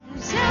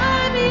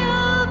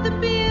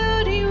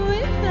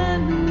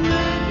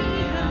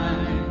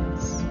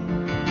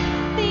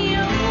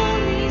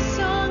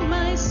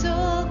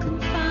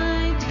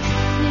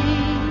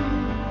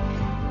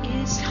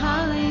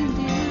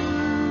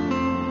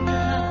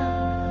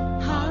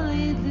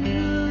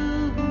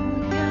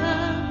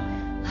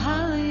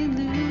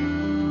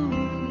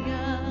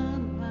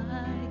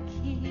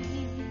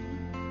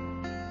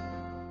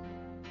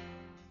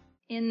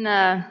In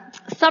the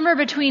summer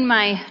between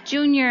my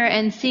junior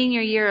and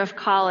senior year of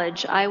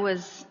college, I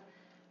was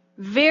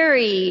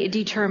very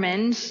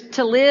determined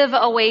to live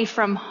away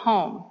from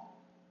home.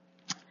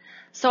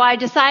 So I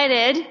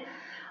decided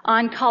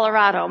on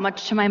Colorado,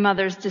 much to my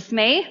mother's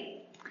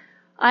dismay.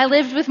 I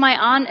lived with my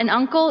aunt and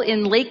uncle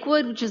in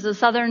Lakewood, which is a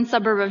southern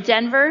suburb of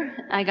Denver.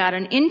 I got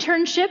an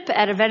internship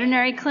at a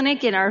veterinary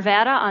clinic in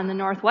Arvada on the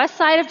northwest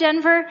side of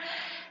Denver.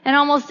 And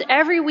almost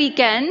every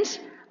weekend,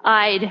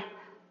 I'd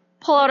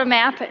pull out a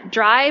map,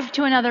 drive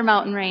to another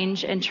mountain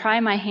range, and try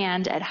my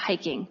hand at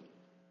hiking.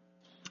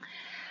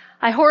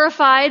 I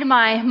horrified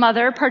my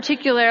mother,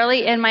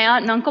 particularly, and my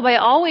aunt and uncle by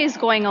always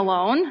going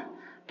alone,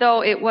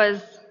 though it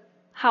was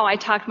how I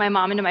talked my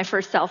mom into my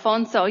first cell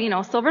phone, so,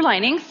 silver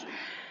linings.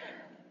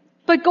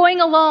 But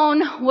going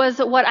alone was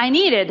what I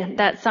needed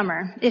that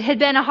summer. It had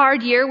been a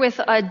hard year with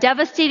a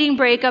devastating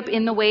breakup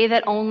in the way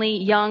that only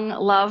young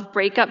love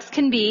breakups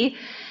can be.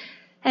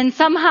 And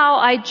somehow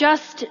I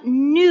just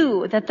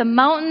knew that the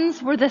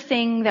mountains were the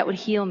thing that would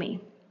heal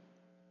me.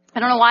 I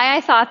don't know why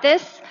I thought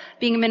this,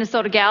 being a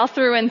Minnesota gal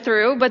through and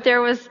through, but there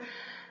was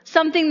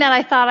something that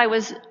I thought I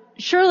was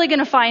surely going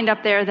to find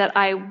up there that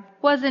I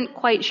wasn't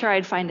quite sure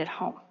I'd find at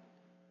home.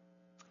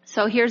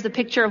 So here's a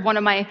picture of one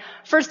of my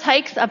first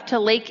hikes up to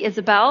Lake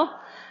Isabel.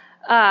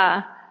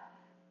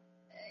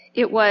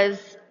 It was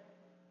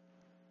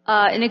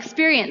an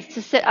experience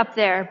to sit up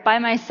there by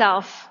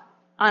myself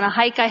on a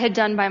hike I had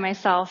done by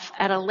myself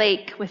at a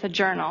lake with a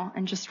journal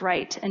and just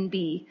write and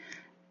be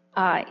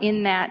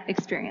in that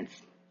experience.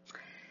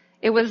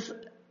 It was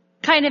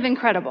kind of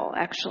incredible,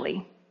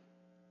 actually.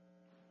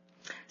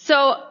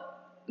 So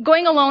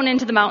going alone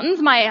into the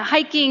mountains, my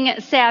hiking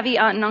savvy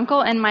aunt and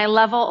uncle and my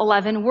level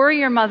 11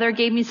 worrier mother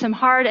gave me some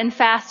hard and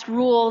fast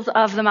rules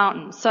of the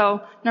mountains. So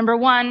number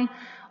one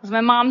was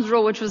my mom's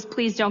rule, which was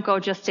please don't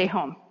go, just stay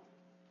home.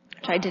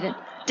 Which I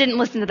didn't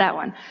listen to that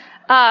one.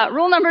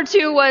 Rule number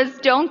two was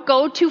don't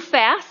go too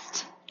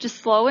fast, just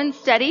slow and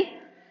steady.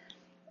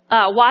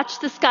 Watch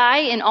the sky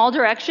in all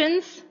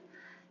directions.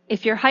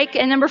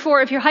 And number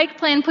four, if your hike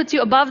plan puts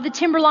you above the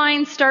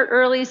timberline, start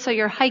early so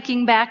you're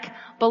hiking back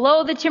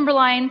below the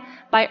timberline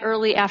by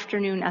early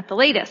afternoon at the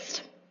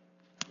latest.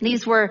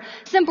 These were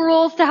simple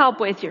rules to help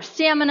with your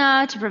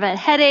stamina, to prevent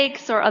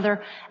headaches or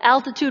other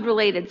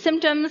altitude-related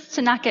symptoms,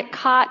 to not get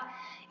caught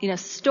in a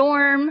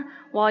storm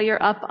while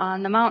you're up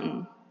on the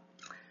mountain.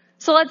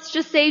 So let's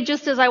just say,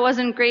 just as I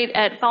wasn't great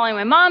at following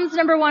my mom's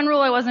number one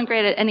rule, I wasn't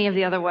great at any of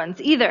the other ones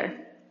either.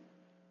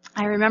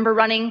 I remember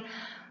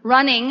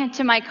running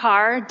to my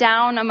car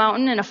down a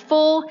mountain in a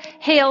full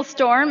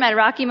hailstorm at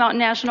Rocky Mountain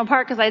National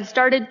Park because I'd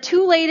started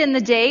too late in the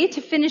day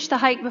to finish the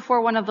hike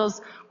before one of those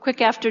quick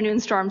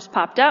afternoon storms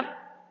popped up.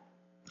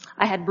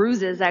 I had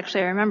bruises,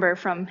 actually, I remember,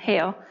 from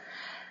hail.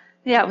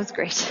 Yeah, it was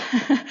great.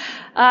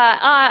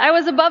 I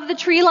was above the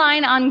tree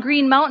line on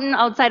Green Mountain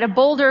outside of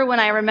Boulder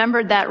when I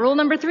remembered that rule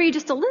number three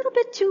just a little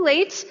bit too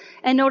late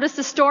and noticed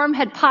a storm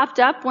had popped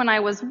up when I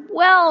was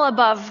well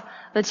above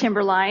the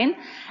timberline.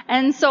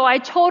 And so I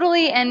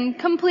totally and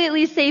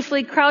completely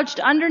safely crouched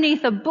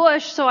underneath a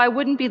bush so I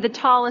wouldn't be the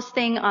tallest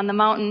thing on the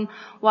mountain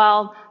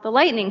while the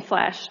lightning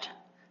flashed.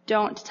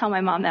 Don't tell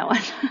my mom that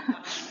one.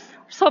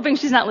 Just hoping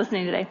she's not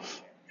listening today.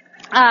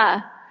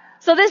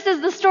 So this is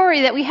the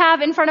story that we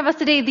have in front of us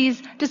today,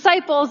 these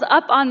disciples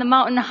up on the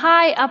mountain,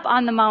 high up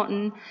on the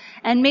mountain,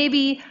 and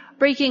maybe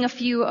breaking a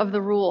few of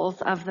the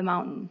rules of the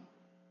mountain.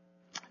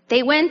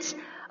 They went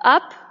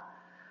up,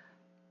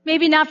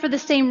 maybe not for the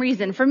same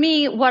reason. For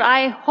me, what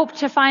I hoped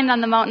to find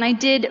on the mountain, I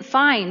did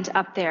find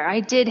up there. I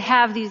did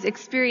have these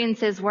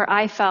experiences where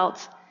I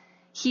felt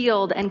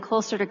healed and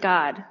closer to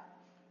God.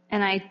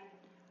 And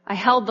I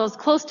held those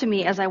close to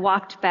me as I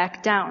walked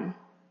back down.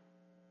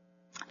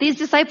 These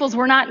disciples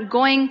were not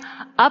going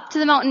up to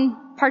the mountain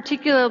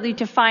particularly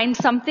to find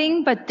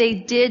something, but they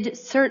did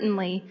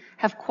certainly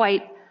have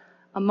quite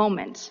a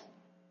moment.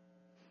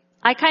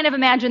 I kind of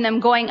imagine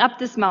them going up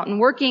this mountain,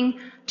 working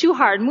too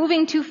hard,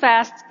 moving too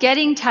fast,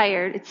 getting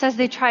tired. It says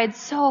they tried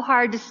so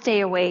hard to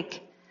stay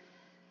awake.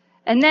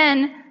 And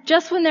then,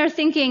 just when they're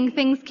thinking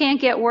things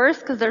can't get worse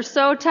because they're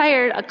so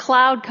tired, a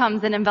cloud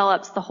comes and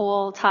envelops the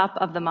whole top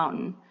of the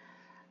mountain.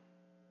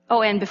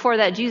 Oh, and before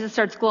that, Jesus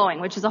starts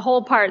glowing, which is a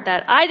whole part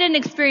that I didn't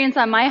experience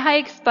on my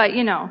hikes, but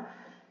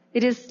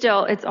it is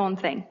still its own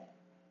thing.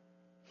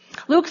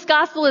 Luke's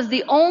gospel is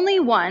the only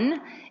one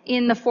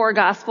in the four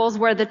gospels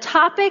where the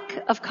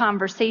topic of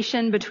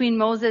conversation between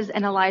Moses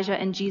and Elijah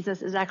and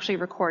Jesus is actually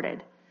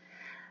recorded.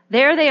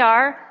 There they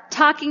are,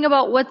 talking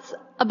about what's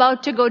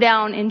about to go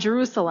down in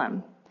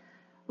Jerusalem.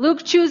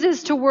 Luke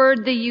chooses to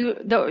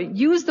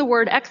use the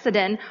word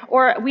exodon,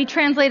 or we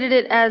translated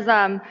it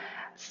as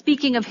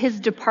speaking of his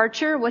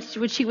departure,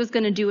 which he was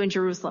going to do in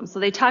Jerusalem. So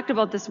they talked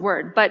about this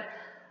word. But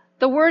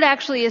the word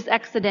actually is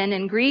exodon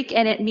in Greek,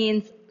 and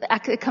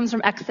it comes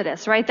from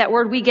Exodus, right? That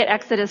word we get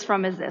Exodus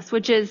from is this,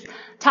 which is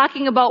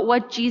talking about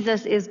what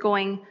Jesus is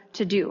going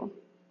to do.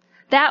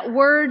 That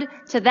word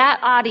to that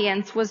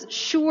audience was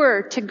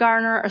sure to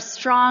garner a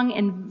strong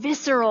and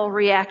visceral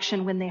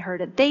reaction when they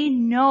heard it. They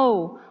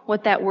know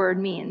what that word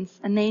means,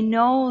 and they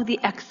know the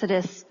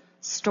Exodus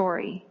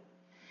story.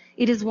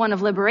 It is one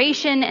of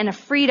liberation and of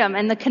freedom.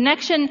 And the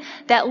connection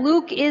that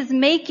Luke is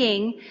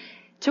making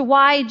to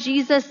why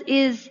Jesus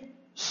is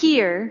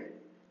here,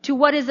 to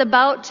what is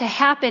about to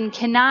happen,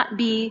 cannot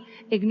be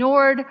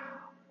ignored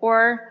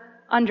or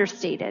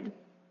understated.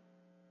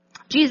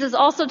 Jesus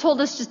also told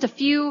us just a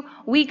few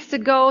weeks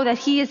ago that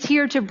he is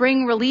here to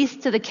bring release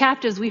to the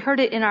captives. We heard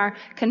it in our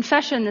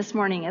confession this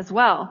morning as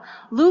well.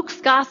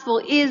 Luke's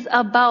gospel is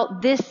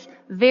about this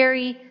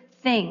very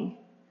thing.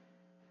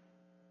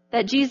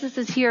 That Jesus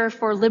is here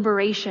for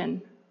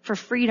liberation, for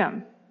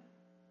freedom.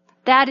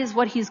 That is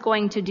what he's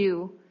going to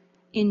do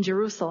in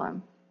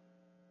Jerusalem.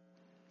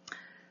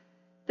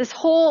 This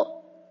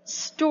whole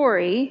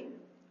story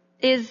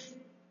is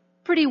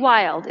pretty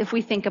wild if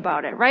we think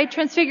about it, right?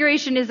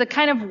 Transfiguration is a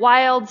kind of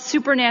wild,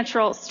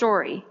 supernatural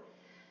story.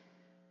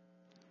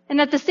 And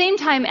at the same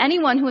time,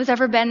 anyone who has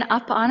ever been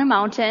up on a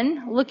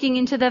mountain, looking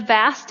into the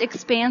vast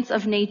expanse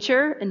of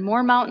nature and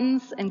more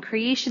mountains and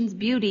creation's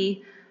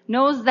beauty,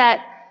 knows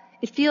that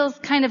it feels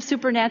kind of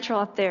supernatural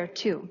up there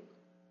too.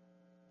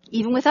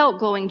 Even without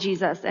glowing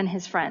Jesus and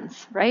his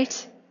friends,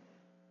 right?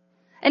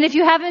 And if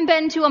you haven't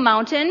been to a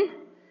mountain,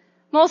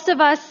 most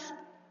of us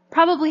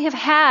probably have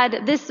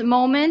had this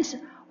moment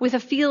with a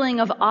feeling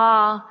of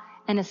awe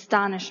and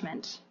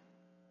astonishment.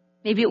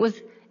 Maybe it was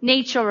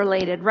nature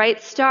related, right?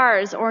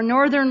 Stars or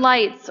northern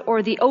lights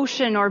or the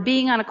ocean or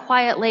being on a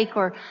quiet lake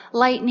or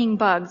lightning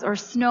bugs or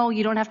snow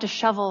you don't have to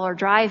shovel or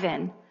drive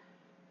in.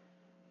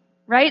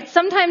 Right?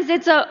 Sometimes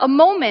it's a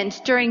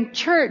moment during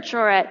church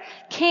or at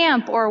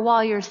camp or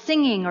while you're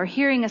singing or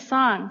hearing a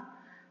song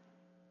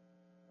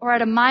or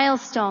at a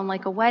milestone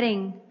like a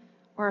wedding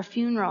or a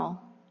funeral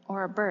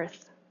or a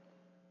birth.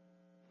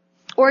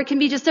 Or it can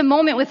be just a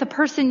moment with a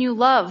person you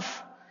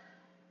love.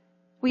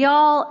 We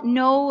all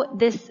know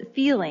this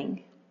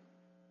feeling.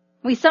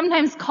 We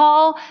sometimes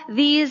call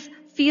these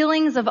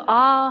feelings of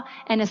awe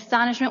and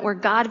astonishment where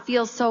God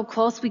feels so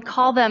close, we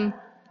call them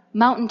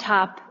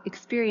mountaintop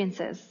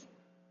experiences.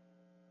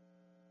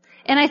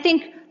 And I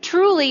think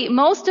truly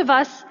most of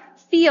us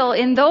feel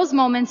in those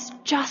moments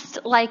just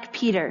like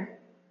Peter.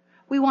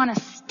 We want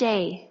to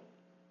stay.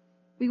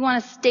 We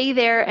want to stay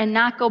there and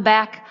not go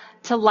back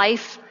to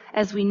life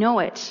as we know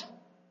it.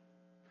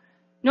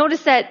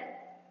 Notice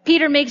that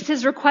Peter makes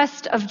his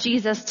request of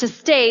Jesus to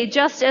stay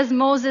just as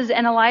Moses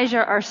and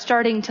Elijah are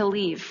starting to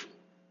leave.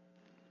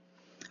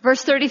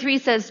 Verse 33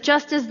 says,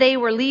 just as they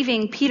were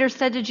leaving, Peter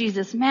said to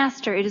Jesus,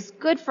 Master, it is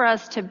good for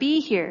us to be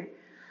here.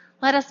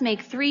 Let us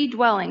make 3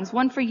 dwellings,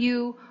 one for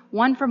you,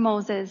 one for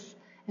Moses,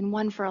 and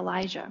one for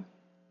Elijah.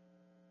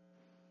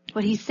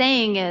 What he's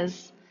saying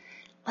is,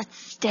 let's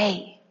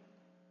stay.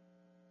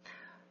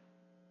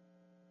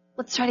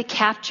 Let's try to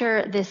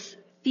capture this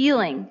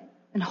feeling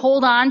and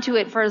hold on to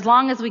it for as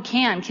long as we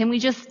can. Can we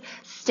just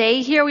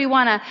stay here? We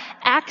want to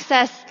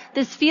access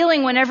this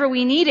feeling whenever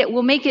we need it.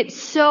 We'll make it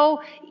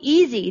so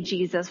easy,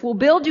 Jesus. We'll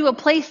build you a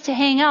place to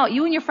hang out,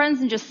 you and your friends,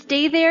 and just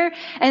stay there.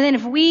 And then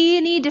if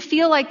we need to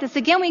feel like this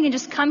again, we can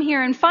just come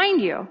here and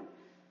find you.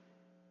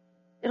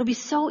 It'll be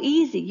so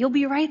easy. You'll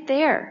be right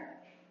there.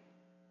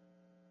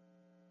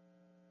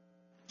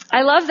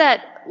 I love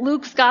that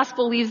Luke's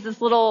gospel leaves this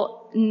little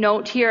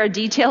note here, a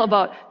detail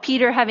about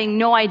Peter having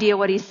no idea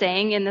what he's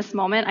saying in this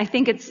moment. I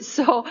think it's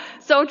so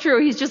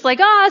true. He's just like,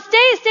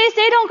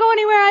 stay, don't go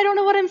anywhere. I don't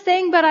know what I'm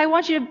saying, but I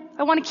want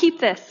to keep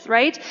this,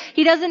 right?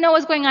 He doesn't know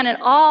what's going on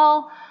at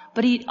all,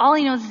 but all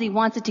he knows is he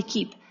wants it to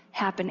keep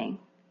happening.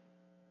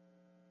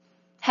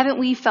 Haven't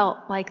we felt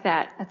like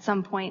that at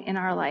some point in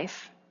our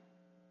life?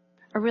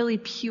 A really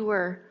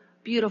pure,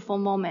 beautiful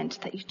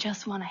moment that you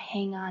just want to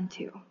hang on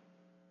to.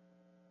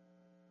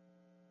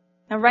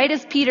 Now, right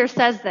as Peter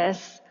says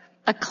this,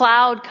 a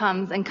cloud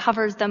comes and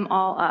covers them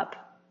all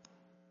up.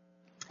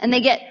 And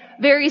they get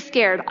very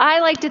scared.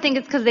 I like to think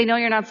it's because they know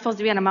you're not supposed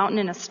to be on a mountain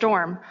in a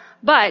storm.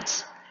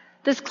 But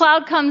this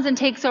cloud comes and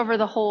takes over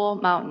the whole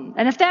mountain.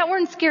 And if that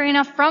weren't scary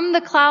enough, from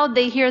the cloud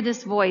they hear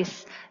this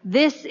voice.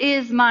 This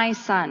is my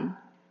son.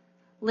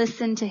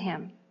 Listen to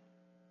him.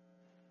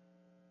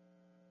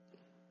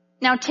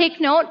 Now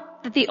take note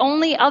that the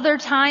only other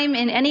time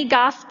in any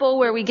gospel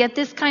where we get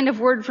this kind of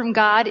word from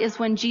God is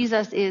when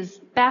Jesus is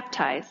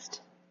baptized.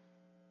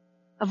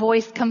 A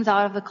voice comes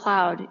out of the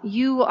cloud.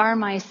 You are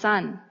my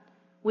son.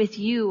 With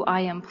you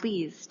I am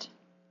pleased.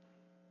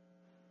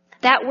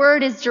 That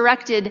word is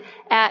directed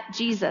at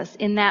Jesus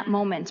in that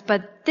moment.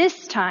 But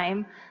this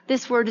time,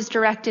 this word is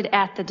directed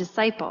at the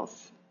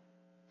disciples.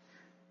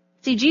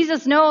 See,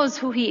 Jesus knows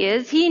who he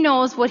is. He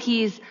knows what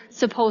he's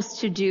supposed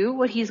to do,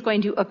 what he's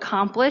going to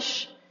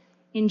accomplish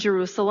in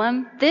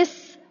Jerusalem.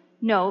 This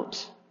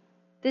note,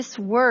 this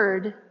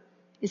word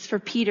is for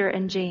Peter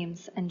and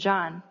James and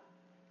John,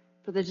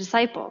 for the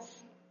disciples,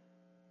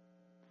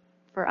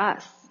 for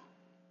us.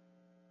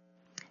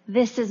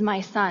 This is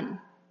my son.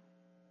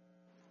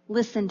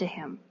 Listen to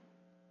him.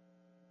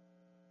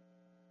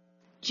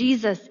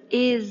 Jesus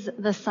is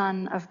the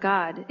Son of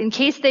God. In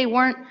case they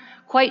weren't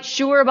quite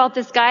sure about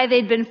this guy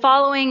they'd been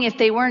following, if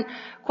they weren't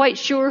quite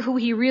sure who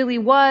he really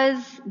was,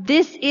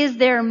 this is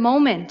their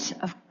moment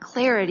of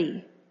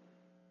clarity.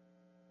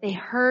 They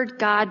heard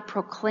God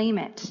proclaim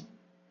it.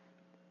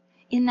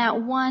 In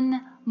that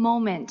one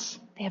moment,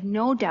 they have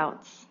no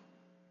doubts,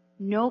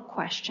 no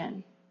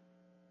question.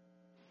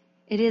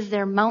 It is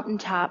their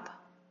mountaintop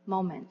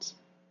moment.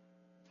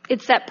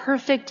 It's that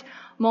perfect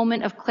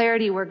moment of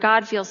clarity where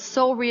God feels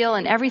so real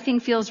and everything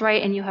feels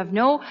right and you have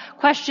no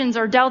questions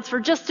or doubts for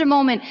just a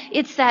moment.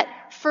 It's that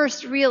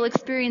first real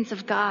experience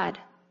of God.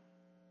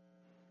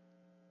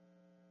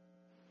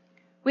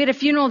 We had a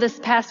funeral this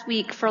past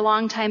week for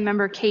longtime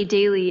member Kay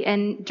Daly,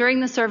 and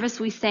during the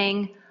service we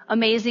sang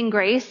Amazing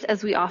Grace,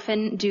 as we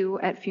often do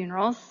at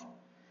funerals.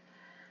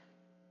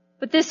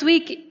 But this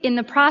week, in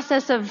the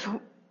process of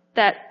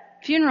that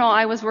funeral,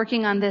 I was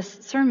working on this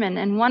sermon,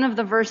 and one of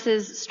the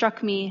verses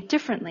struck me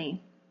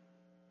differently.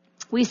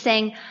 We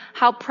sang,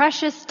 "How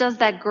precious does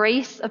that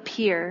grace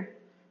appear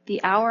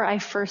the hour I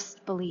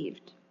first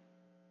believed."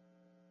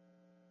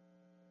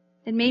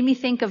 It made me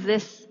think of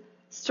this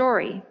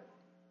story.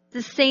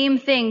 The same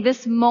thing,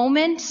 this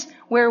moment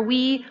where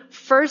we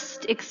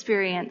first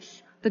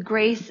experience the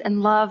grace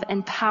and love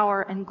and power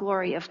and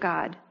glory of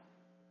God.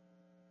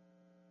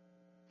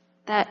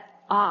 That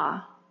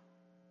awe,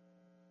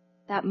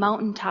 that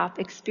mountaintop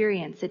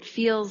experience, it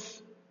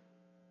feels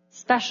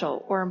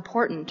special or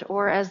important,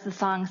 or as the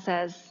song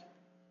says,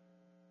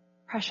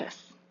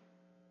 precious.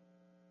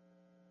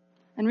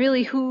 And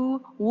really,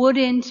 who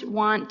wouldn't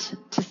want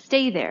to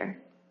stay there?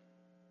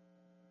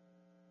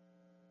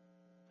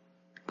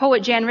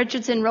 Poet Jan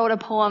Richardson wrote a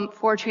poem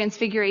for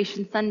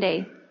Transfiguration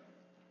Sunday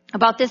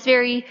about this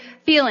very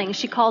feeling.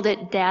 She called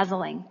it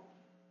dazzling.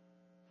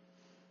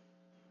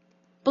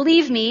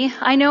 Believe me,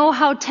 I know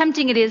how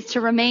tempting it is to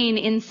remain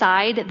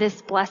inside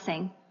this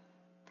blessing,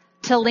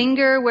 to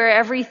linger where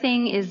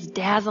everything is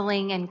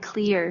dazzling and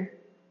clear.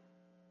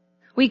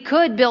 We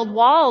could build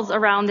walls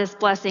around this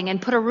blessing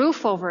and put a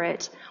roof over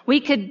it.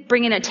 We could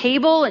bring in a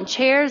table and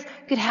chairs,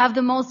 could have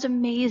the most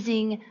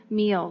amazing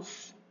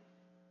meals.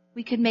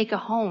 We could make a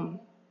home.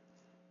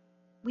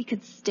 We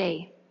could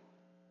stay.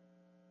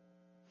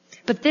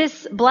 But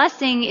this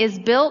blessing is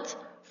built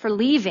for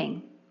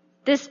leaving.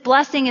 This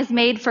blessing is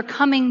made for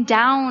coming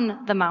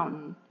down the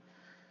mountain.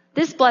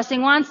 This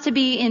blessing wants to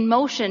be in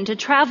motion, to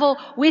travel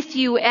with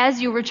you as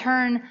you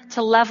return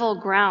to level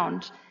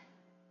ground.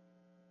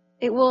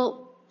 It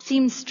will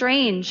seem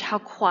strange how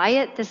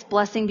quiet this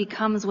blessing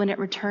becomes when it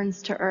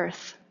returns to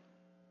earth.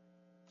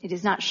 It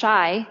is not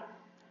shy.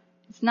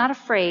 It's not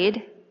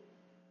afraid.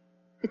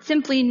 It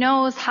simply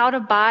knows how to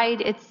bide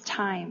its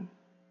time,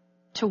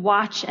 to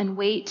watch and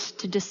wait,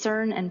 to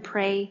discern and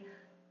pray,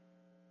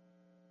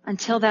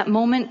 until that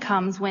moment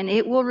comes when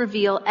it will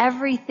reveal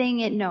everything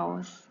it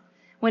knows,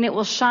 when it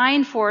will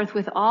shine forth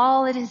with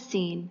all it has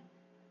seen,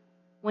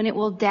 when it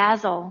will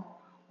dazzle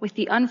with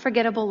the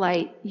unforgettable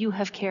light you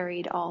have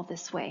carried all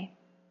this way.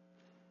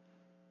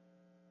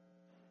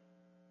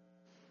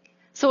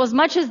 So as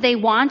much as they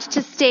want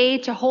to stay,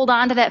 to hold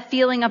on to that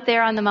feeling up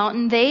there on the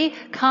mountain, they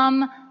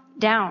come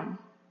down.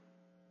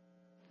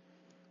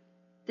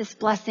 This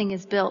blessing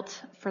is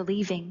built for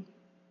leaving.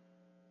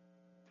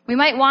 We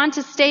might want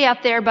to stay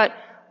up there, but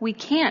we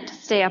can't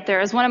stay up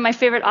there. As one of my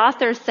favorite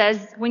authors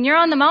says, when you're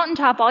on the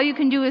mountaintop, all you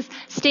can do is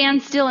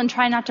stand still and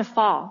try not to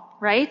fall,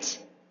 right?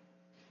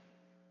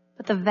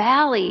 But the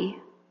valley,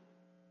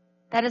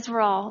 that is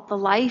where all the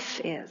life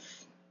is.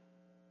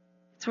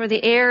 It's where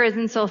the air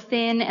isn't so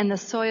thin and the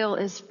soil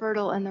is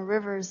fertile and the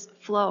rivers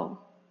flow.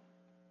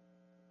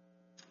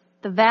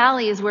 The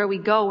valley is where we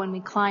go when we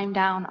climb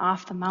down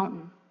off the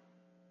mountain.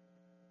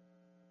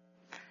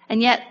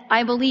 And yet,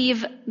 I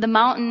believe the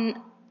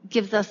mountain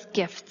gives us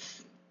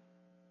gifts.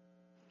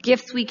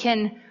 Gifts we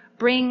can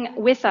bring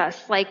with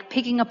us, like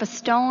picking up a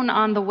stone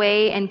on the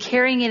way and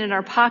carrying it in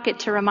our pocket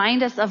to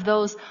remind us of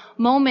those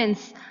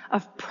moments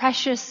of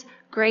precious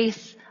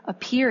grace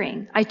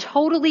appearing. I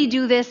totally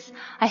do this.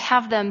 I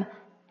have them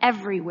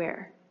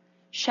everywhere.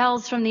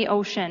 Shells from the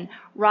ocean,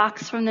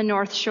 rocks from the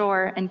North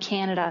Shore and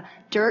Canada,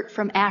 dirt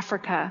from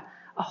Africa,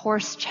 a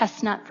horse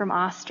chestnut from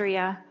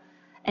Austria,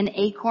 an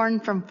acorn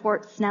from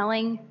Fort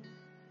Snelling,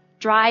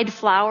 dried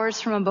flowers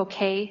from a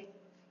bouquet,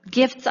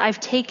 gifts I've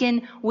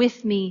taken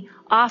with me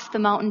off the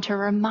mountain to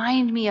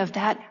remind me of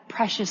that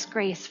precious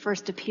grace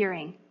first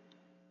appearing.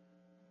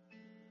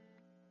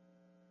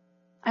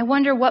 I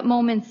wonder what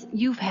moments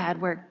you've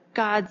had where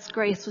God's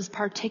grace was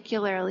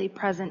particularly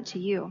present to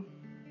you.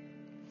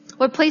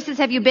 What places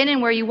have you been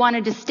in where you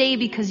wanted to stay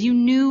because you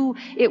knew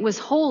it was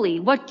holy?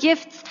 What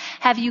gifts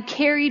have you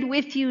carried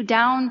with you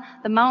down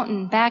the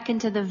mountain, back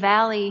into the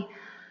valley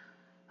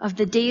of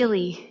the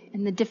daily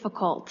and the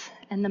difficult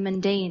and the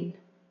mundane?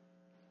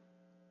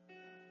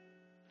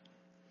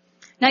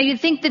 Now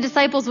you'd think the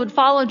disciples would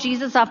follow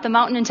Jesus off the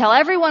mountain and tell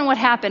everyone what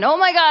happened. Oh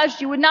my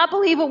gosh, you would not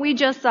believe what we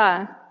just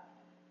saw.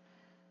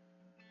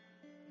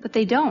 But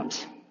they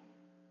don't.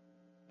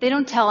 They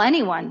don't tell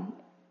anyone,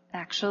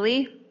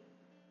 actually.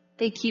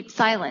 They keep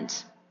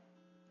silent.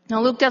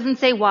 Now Luke doesn't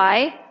say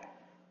why,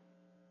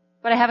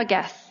 but I have a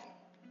guess.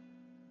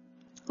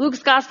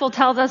 Luke's gospel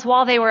tells us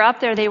while they were up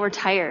there, they were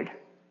tired.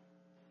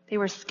 They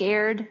were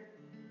scared,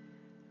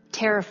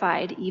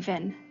 terrified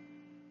even.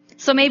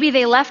 So maybe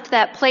they left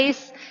that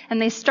place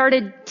and they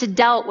started to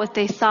doubt what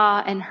they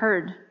saw and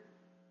heard.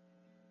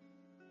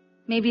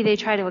 Maybe they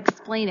try to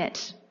explain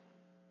it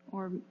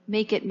or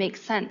make it make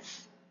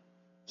sense.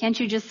 Can't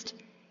you just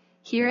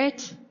hear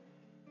it?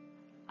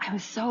 I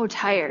was so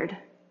tired.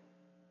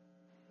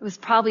 It was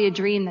probably a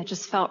dream that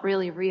just felt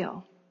really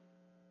real.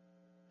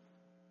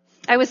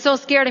 I was so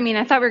scared.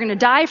 I thought we were going to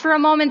die for a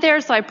moment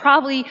there, so I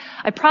probably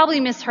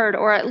misheard,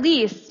 or at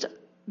least,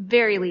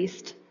 very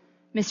least,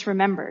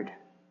 misremembered.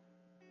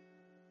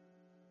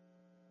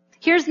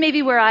 Here's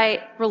maybe where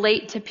I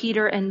relate to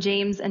Peter and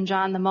James and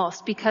John the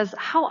most, because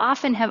how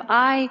often have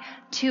I,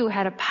 too,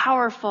 had a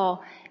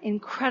powerful,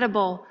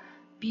 incredible,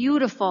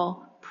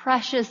 beautiful,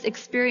 precious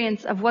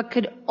experience of what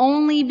could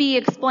only be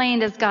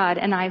explained as God,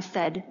 and I've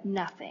said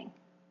nothing.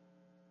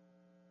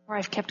 Or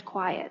I've kept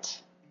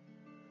quiet.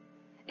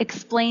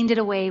 Explained it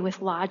away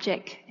with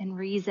logic and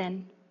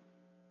reason.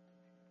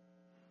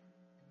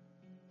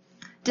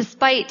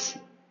 Despite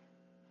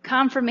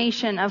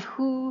confirmation of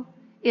who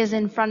is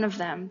in front of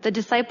them, the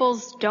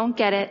disciples don't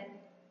get it.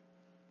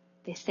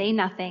 They say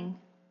nothing.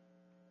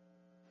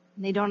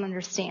 And they don't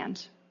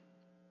understand.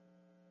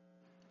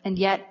 And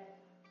yet,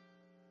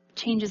 it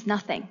changes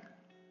nothing.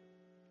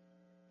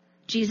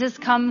 Jesus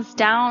comes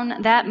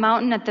down that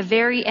mountain at the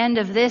very end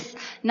of this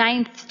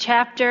 9th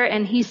chapter,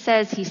 and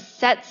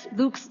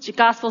Luke's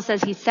gospel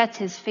says he sets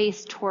his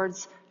face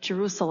towards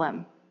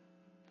Jerusalem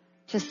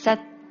to set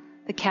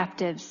the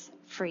captives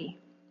free.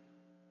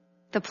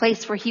 The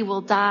place where he will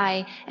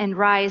die and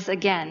rise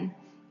again.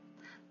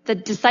 The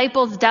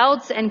disciples'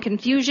 doubts and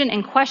confusion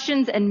and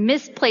questions and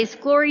misplaced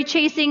glory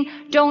chasing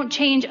don't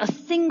change a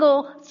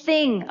single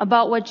thing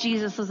about what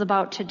Jesus was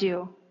about to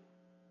do.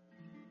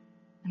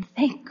 And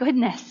thank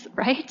goodness,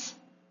 right?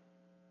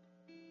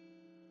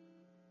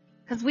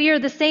 Because we are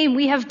the same.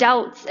 We have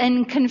doubts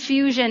and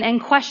confusion and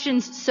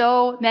questions,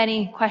 so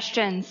many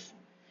questions.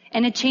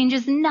 And it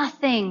changes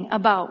nothing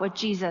about what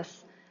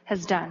Jesus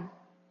has done.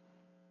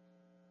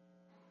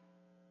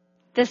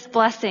 This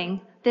blessing,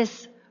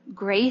 this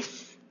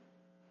grace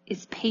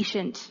is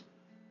patient,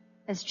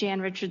 as Jan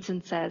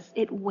Richardson says.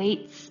 It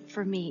waits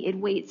for me. It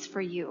waits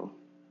for you.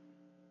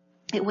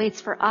 It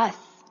waits for us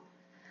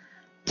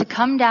to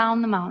come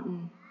down the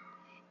mountain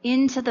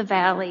into the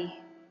valley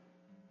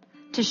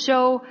to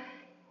show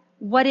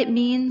what it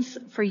means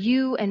for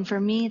you and for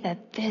me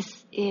that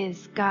this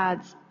is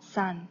God's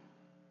Son.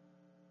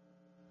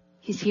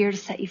 He's here to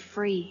set you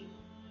free.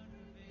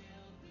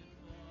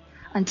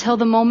 Until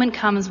the moment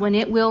comes when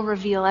it will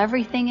reveal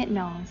everything it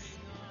knows,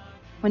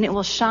 when it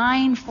will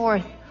shine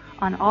forth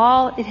on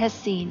all it has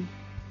seen,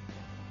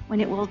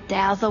 when it will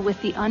dazzle with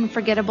the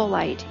unforgettable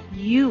light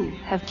you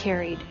have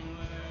carried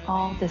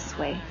all this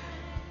way.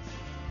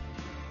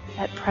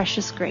 That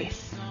precious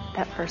grace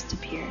that first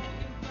appeared.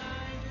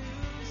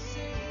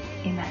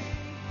 Amen.